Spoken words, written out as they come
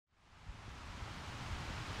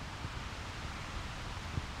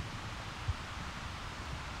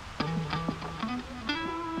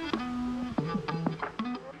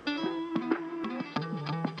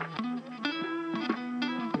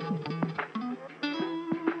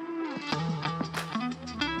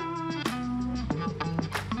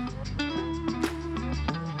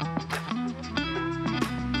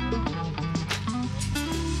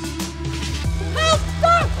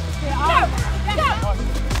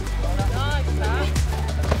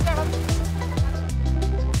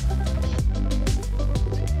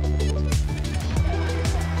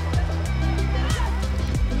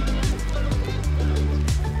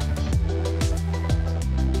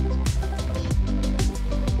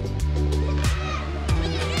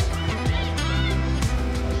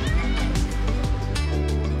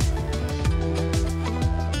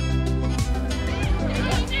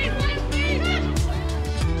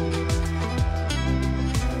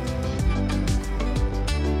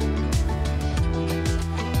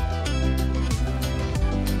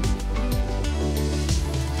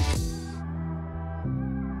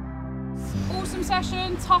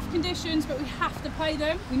tough conditions, but we have to play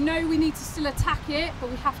them. We know we need to still attack it, but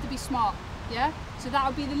we have to be smart, yeah? So that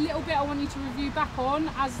would be the little bit I want you to review back on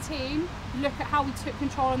as a team. Look at how we took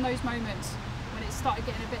control in those moments when it started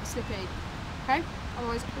getting a bit slippy, okay?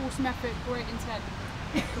 Otherwise, awesome effort, great intent.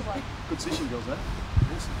 Good work. Good decision, girls, there.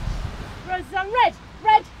 Awesome. Roses on red!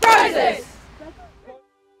 Red! Roses!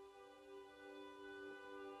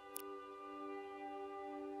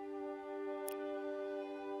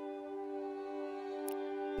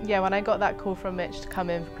 Yeah, when I got that call from Mitch to come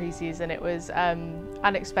in for pre-season, it was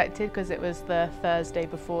unexpected because it was the Thursday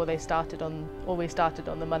before we started on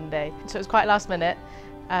the Monday. So it was quite last minute,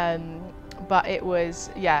 but it was,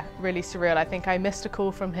 yeah, really surreal. I think I missed a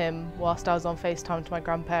call from him whilst I was on FaceTime to my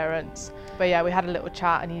grandparents. But yeah, we had a little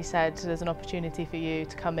chat and he said, there's an opportunity for you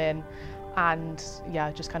to come in, and yeah,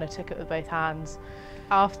 I just kind of took it with both hands.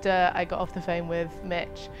 After I got off the phone with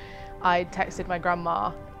Mitch, I texted my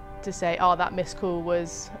grandma to say, oh, that missed call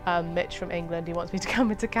was Mitch from England, he wants me to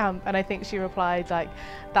come into camp. And I think she replied like,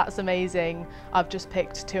 that's amazing, I've just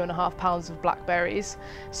picked 2.5 pounds of blackberries.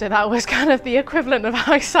 So that was kind of the equivalent of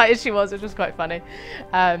how excited she was, which was quite funny.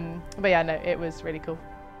 But yeah, no, it was really cool.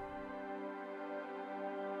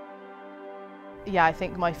 Yeah, I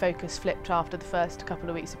think my focus flipped after the first couple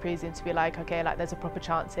of weeks of pre-season to be like, okay, like there's a proper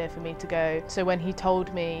chance here for me to go. So when he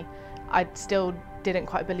told me, I still didn't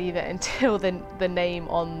quite believe it until the name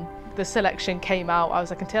on the selection came out. I was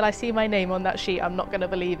like, until I see my name on that sheet, I'm not going to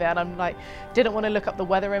believe it. And I'm like, didn't want to look up the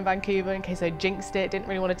weather in Vancouver in case I jinxed it, didn't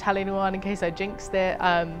really want to tell anyone in case I jinxed it.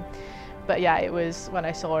 But yeah, it was, when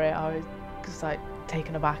I saw it, I was just like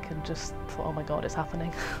taken aback and just thought, oh my God, it's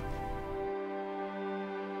happening.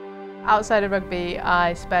 Outside of rugby,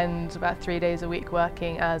 I spend about 3 days a week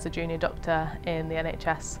working as a junior doctor in the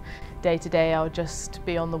NHS. Day to day, I'll just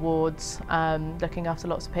be on the wards, looking after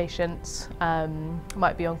lots of patients.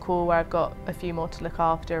 Might be on call where I've got a few more to look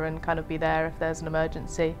after and kind of be there if there's an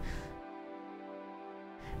emergency.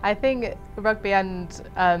 I think rugby and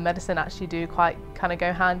medicine actually do quite kind of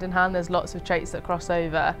go hand in hand. There's lots of traits that cross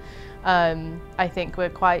over. I think we're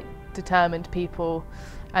quite determined people,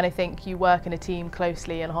 and I think you work in a team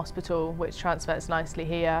closely in a hospital, which transfers nicely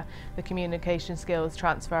here. The communication skills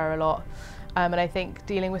transfer a lot. And I think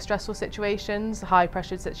dealing with stressful situations, high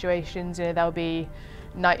pressured situations, you know, there'll be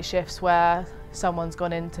night shifts where someone's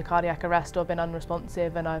gone into cardiac arrest or been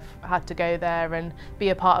unresponsive, and I've had to go there and be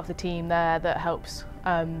a part of the team there that helps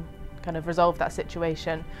kind of resolve that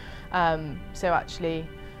situation. So actually,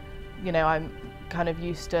 you know, I'm kind of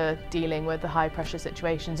used to dealing with the high pressure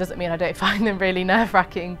situations. Doesn't mean I don't find them really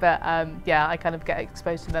nerve-wracking, but yeah, I kind of get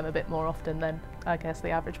exposed to them a bit more often than I guess the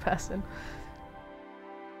average person.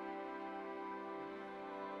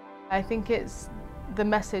 I think it's the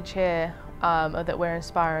message here that we're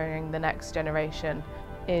inspiring the next generation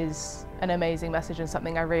is an amazing message and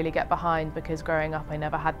something I really get behind, because growing up I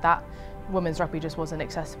never had that. Women's rugby just wasn't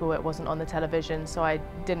accessible, it wasn't on the television, so I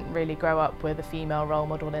didn't really grow up with a female role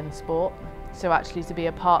model in sport. So actually to be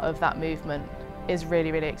a part of that movement is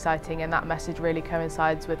really, really exciting, and that message really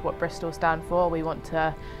coincides with what Bristol stand for. We want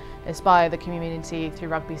to inspire the community through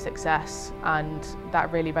rugby success, and that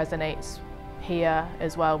really resonates here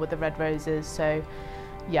as well with the Red Roses. So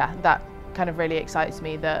yeah, that kind of really excites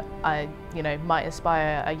me that I, you know, might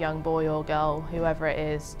inspire a young boy or girl, whoever it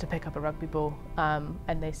is, to pick up a rugby ball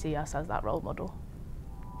and they see us as that role model.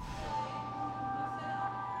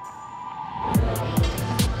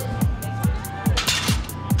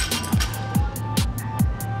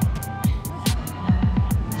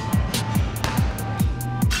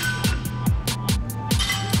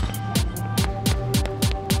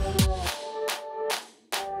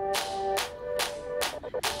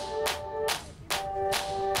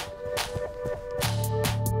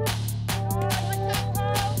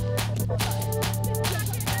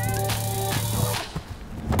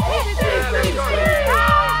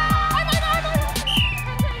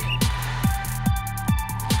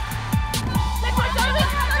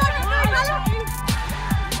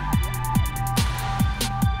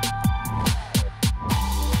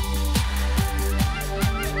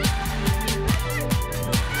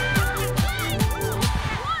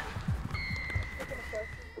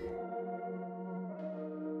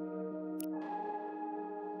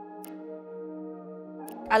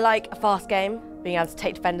 I like a fast game, being able to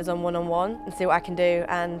take defenders on one-on-one and see what I can do,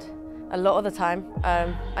 and a lot of the time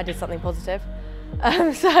I did something positive.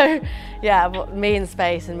 So yeah, me in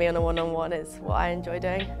space and me on a one-on-one is what I enjoy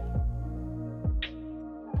doing.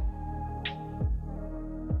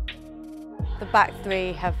 The back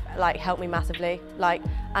three have helped me massively,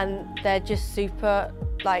 and they're just super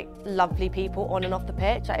lovely people on and off the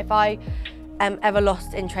pitch. If I am ever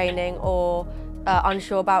lost in training or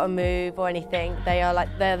unsure about a move or anything, they're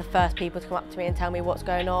the first people to come up to me and tell me what's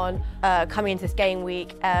going on. Coming into this game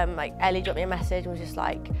week, like Ellie dropped me a message and was just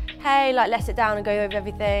like, hey, like let's sit down and go over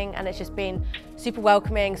everything, and it's just been super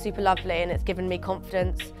welcoming, super lovely, and it's given me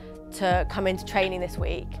confidence to come into training this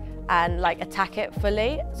week and like attack it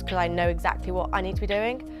fully, because I know exactly what I need to be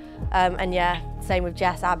doing. And yeah, same with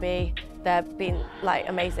Jess, Abby, they've been like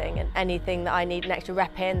amazing, and anything that I need an extra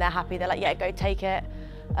rep in, they're happy, they're like, yeah, go take it.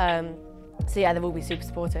 So yeah, they've all been super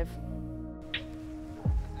supportive.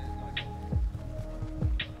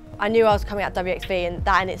 I knew I was coming out WXV, and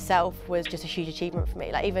that in itself was just a huge achievement for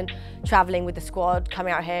me. Like even travelling with the squad,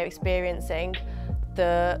 coming out here, experiencing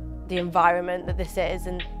the environment that this is.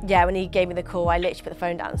 And yeah, when he gave me the call, I literally put the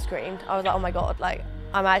phone down and screamed. I was like, oh my God, like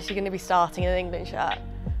I'm actually going to be starting in an England shirt.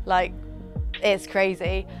 Like, it's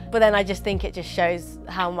crazy. But then I just think it just shows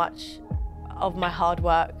how much of my hard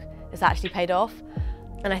work has actually paid off.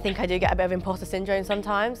 And I think I do get a bit of imposter syndrome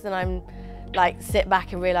sometimes, and I'm like sit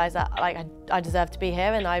back and realise that like I deserve to be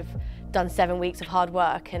here, and I've done 7 weeks of hard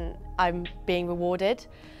work and I'm being rewarded.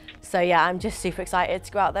 So yeah, I'm just super excited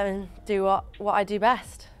to go out there and do what I do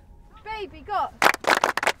best. Baby got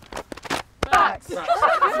Facts. Relay.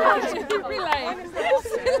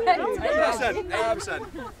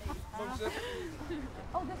 8%.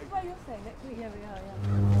 Oh, this is where you're saying next week. Yeah, we are.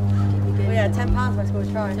 Well, yeah, £10 if I score a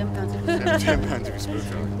try. £10 if you score a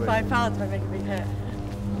try. £5 if I make a big hit.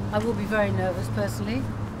 I will be very nervous personally.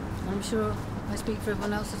 I'm sure I speak for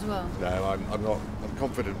everyone else as well. No, I'm not. I'm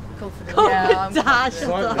confident. Confident. Yeah, I'm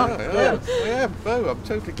confident. I am, Bo. I'm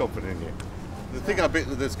totally confident in you. The thing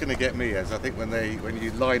that's going to get me is I think when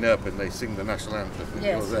you line up and they sing the national anthem and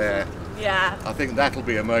Yes. you're there. Yeah. I think that'll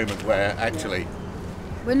be a moment where actually.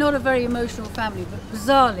 We're not a very emotional family, but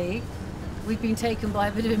bizarrely, we've been taken by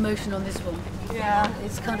a bit of emotion on this one. Yeah.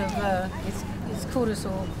 It's kind of, it's caught us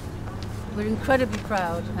all. We're incredibly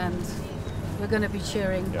proud, and we're going to be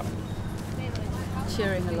cheering. Yeah.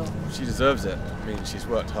 Cheering a lot. She deserves it. I mean, she's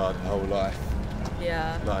worked hard her whole life.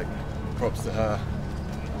 Yeah. Like, props to her,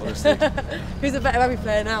 honestly. Who's a better rugby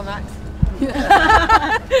player now, Max? Can't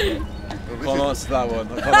answer that one.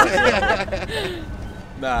 I can't answer that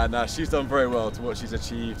one. Nah, she's done very well to what she's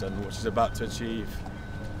achieved and what she's about to achieve.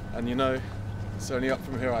 And you know, it's only up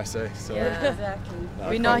from here, I say. So, Yeah, exactly. nah,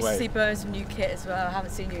 It'd be I nice can't to see wait. Bo in some new kit as well. I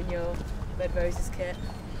haven't seen you in your Red Roses kit.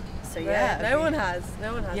 So yeah, no one has.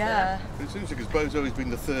 No one has. Yeah. It's interesting because Bo's always been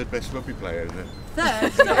the third best rugby player in the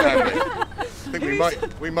Third. family. I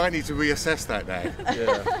think we might need to reassess that now.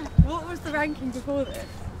 Yeah. What was the ranking before this?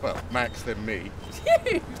 Well, Max, then me.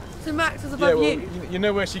 So Max was Yeah, above well, you. you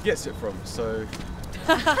know where she gets it from, so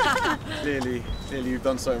clearly you've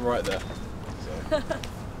done something right there. So.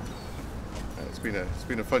 It's been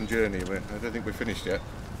a fun journey. I don't think we're finished yet.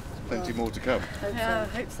 There's plenty more to come. Yeah,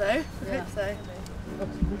 I hope so. I hope so.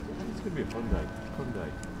 It's going to be a fun day.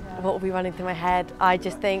 What will be running through my head? I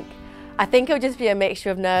think it'll just be a mixture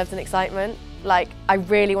of nerves and excitement. Like, I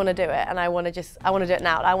really want to do it, and I want to do it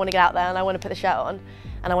now. I want to get out there and I want to put the shirt on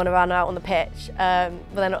and I want to run out on the pitch.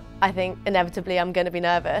 But then I think inevitably I'm going to be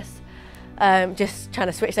nervous. Just trying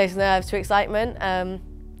to switch those nerves to excitement, and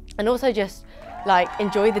also just like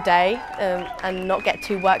enjoy the day, and not get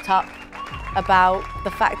too worked up about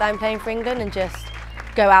the fact that I'm playing for England, and just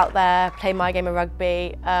go out there, play my game of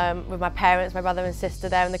rugby with my parents, my brother and sister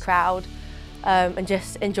there in the crowd, and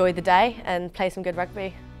just enjoy the day and play some good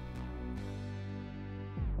rugby.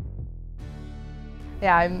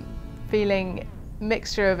 Yeah, I'm feeling a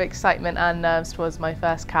mixture of excitement and nerves towards my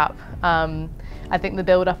first cap. I think the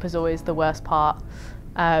build-up is always the worst part,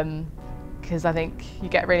 because I think you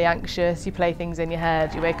get really anxious, you play things in your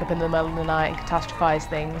head, you wake up in the middle of the night and catastrophise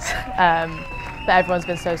things. But everyone's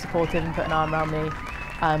been so supportive and put an arm around me.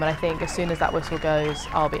 And I think as soon as that whistle goes,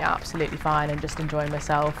 I'll be absolutely fine and just enjoying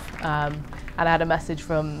myself. And I had a message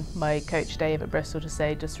from my coach Dave at Bristol to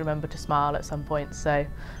say, just remember to smile at some point. So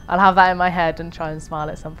I'll have that in my head and try and smile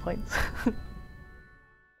at some point.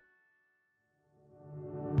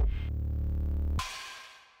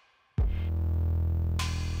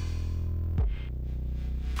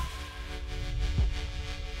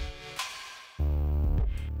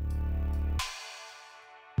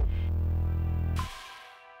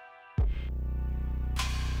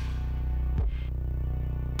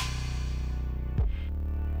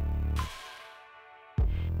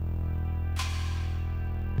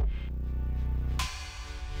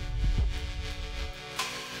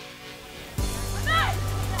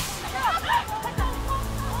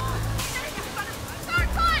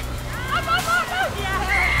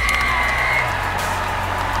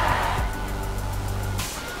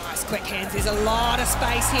 Quick hands, there's a lot of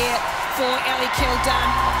space here. for Ellie Kildunn.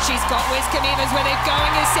 She's got Westcombe-Evans with it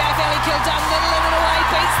going herself. Ellie Kildunn little in and away,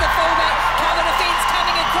 beats the fullback. Cover defence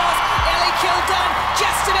coming across. Ellie Kildunn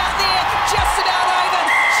just about there, just about over,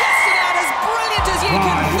 just about as brilliant as you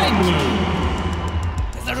can think.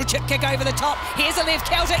 Little chip kick over the top. Here's a left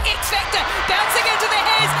counter. X Factor bouncing into the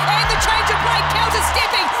hands and the change of play. Counter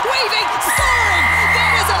stepping, weaving, scoring.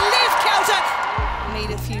 That is a left counter.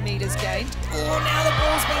 A few metres gained. Oh, now the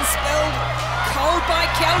ball's been spilled. Cold by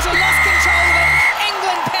counter, lost control of it.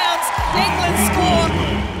 England pounce. England score.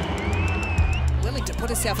 Willing to put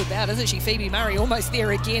herself about, isn't she? Phoebe Murray almost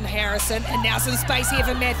there again. Harrison, and now some space here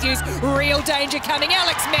for Matthews. Real danger coming.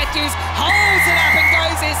 Alex Matthews holds it up and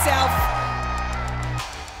goes herself.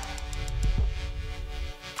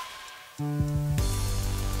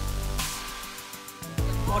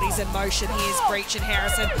 Bodies in motion. Here's Breach and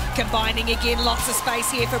Harrison combining again. Lots of space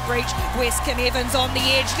here for Breach. Westcombe-Evans on the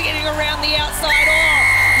edge, getting around the outside.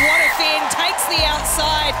 Oh, what a fend, takes the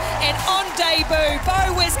outside, and on debut,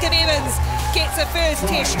 Bo Westcombe-Evans gets a first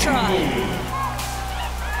test try.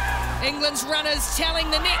 England's runners telling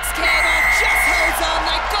the next cab off, just holds on.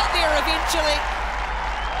 They got there eventually.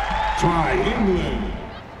 Try England.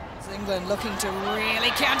 England looking to really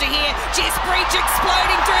counter here. Jess Breach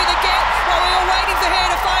exploding through the gap while we were waiting for her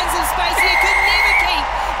to find some space here. Could never keep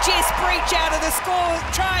Jess Breach out of the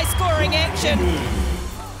try-scoring action.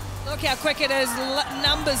 Look how quick it is.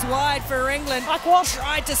 Numbers wide for England.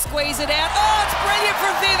 Tried to squeeze it out. Oh, it's brilliant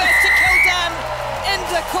from Vivas to Kildunn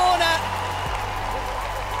into corner.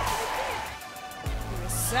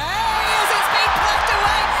 Sails, it's been plucked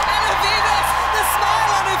away. And Vivas, the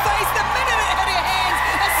smile on her face the minute it hit her hands.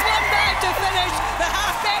 A swan dive to finish. The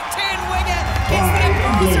halfback turn winger gets the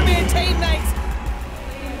applause from her teammates.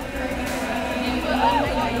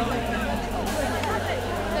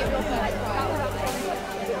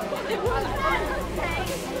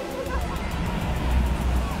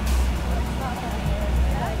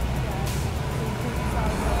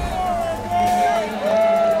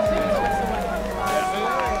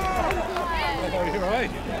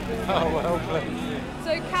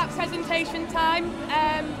 So Cap's presentation time.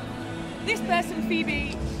 This person,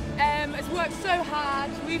 Phoebe, has worked so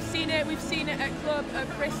hard. We've seen it at club, at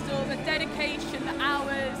Bristol, the dedication, the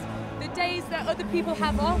hours, the days that other people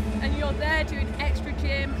have off, and you're there doing extra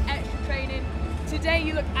gym, extra training. Today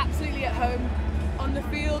you look absolutely at home, on the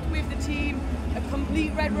field with the team, a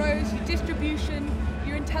complete red rose, your distribution,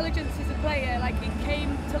 your intelligence as a player, like it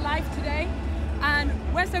came to life today. And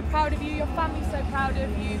we're so proud of you, your family's so proud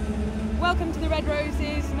of you. Welcome to the Red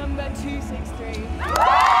Roses, number 263.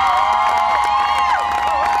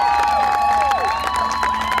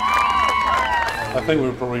 I think we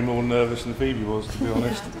were probably more nervous than Phoebe was, to be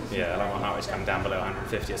honest. Yeah, like my heart is coming down below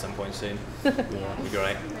 150 at some point soon. Yeah, it'll be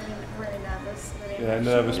great. Really nervous. Yeah,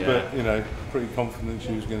 nervous, but you know, pretty confident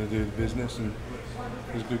she was going to do the business, and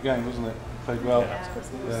it was a good game, wasn't it? Played well.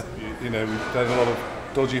 Yeah. You know, we've done a lot of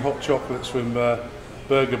dodgy hot chocolates from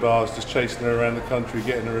burger bars, just chasing her around the country,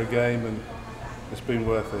 getting her a game, and it's been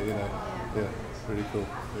worth it. You know, yeah, really cool.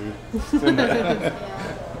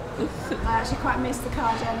 I actually quite miss the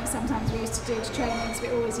car journey sometimes we used to do to trainings. We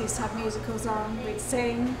always used to have musicals on, we'd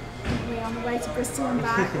sing, we were on the way to Bristol and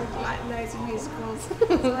back with like loads of musicals.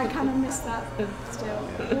 So I kind of miss that still.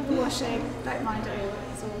 All the washing, don't mind it all.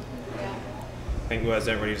 It's all, yeah. I think words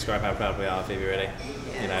don't really describe how proud we are of Phoebe, really.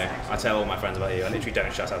 You know, I tell all my friends about you, I literally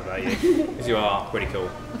don't shut up about you, because you are pretty cool.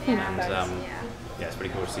 Yeah, and yeah, it's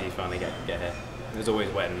pretty cool to see you finally get here. There's always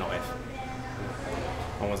when, not if.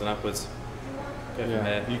 Onwards and upwards.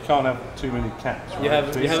 Yeah. You can't have too many caps, right? You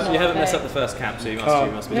haven't messed up the first cap, so you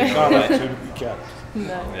must be You can't have too many caps.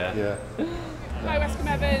 No. Yeah. Hi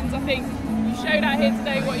Westcombe-Evans, I think you showed out here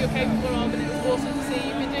today what you're capable of, and it was awesome to see.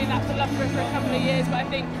 You've been doing that for Loughborough for a couple of years, but I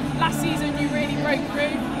think last season you really broke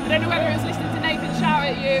through. I don't know whether it was listening to Nathan shout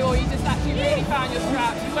at you or you just actually really found your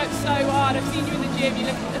straps. You worked so hard, I've seen you in the gym, you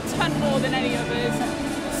lift a ton more than any of us.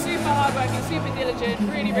 Super hard working, super diligent,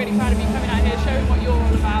 really, really proud of you coming out here, showing what you're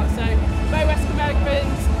all about. So, Bo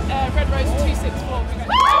Westcombe-Evans, Red Rose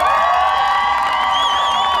 264.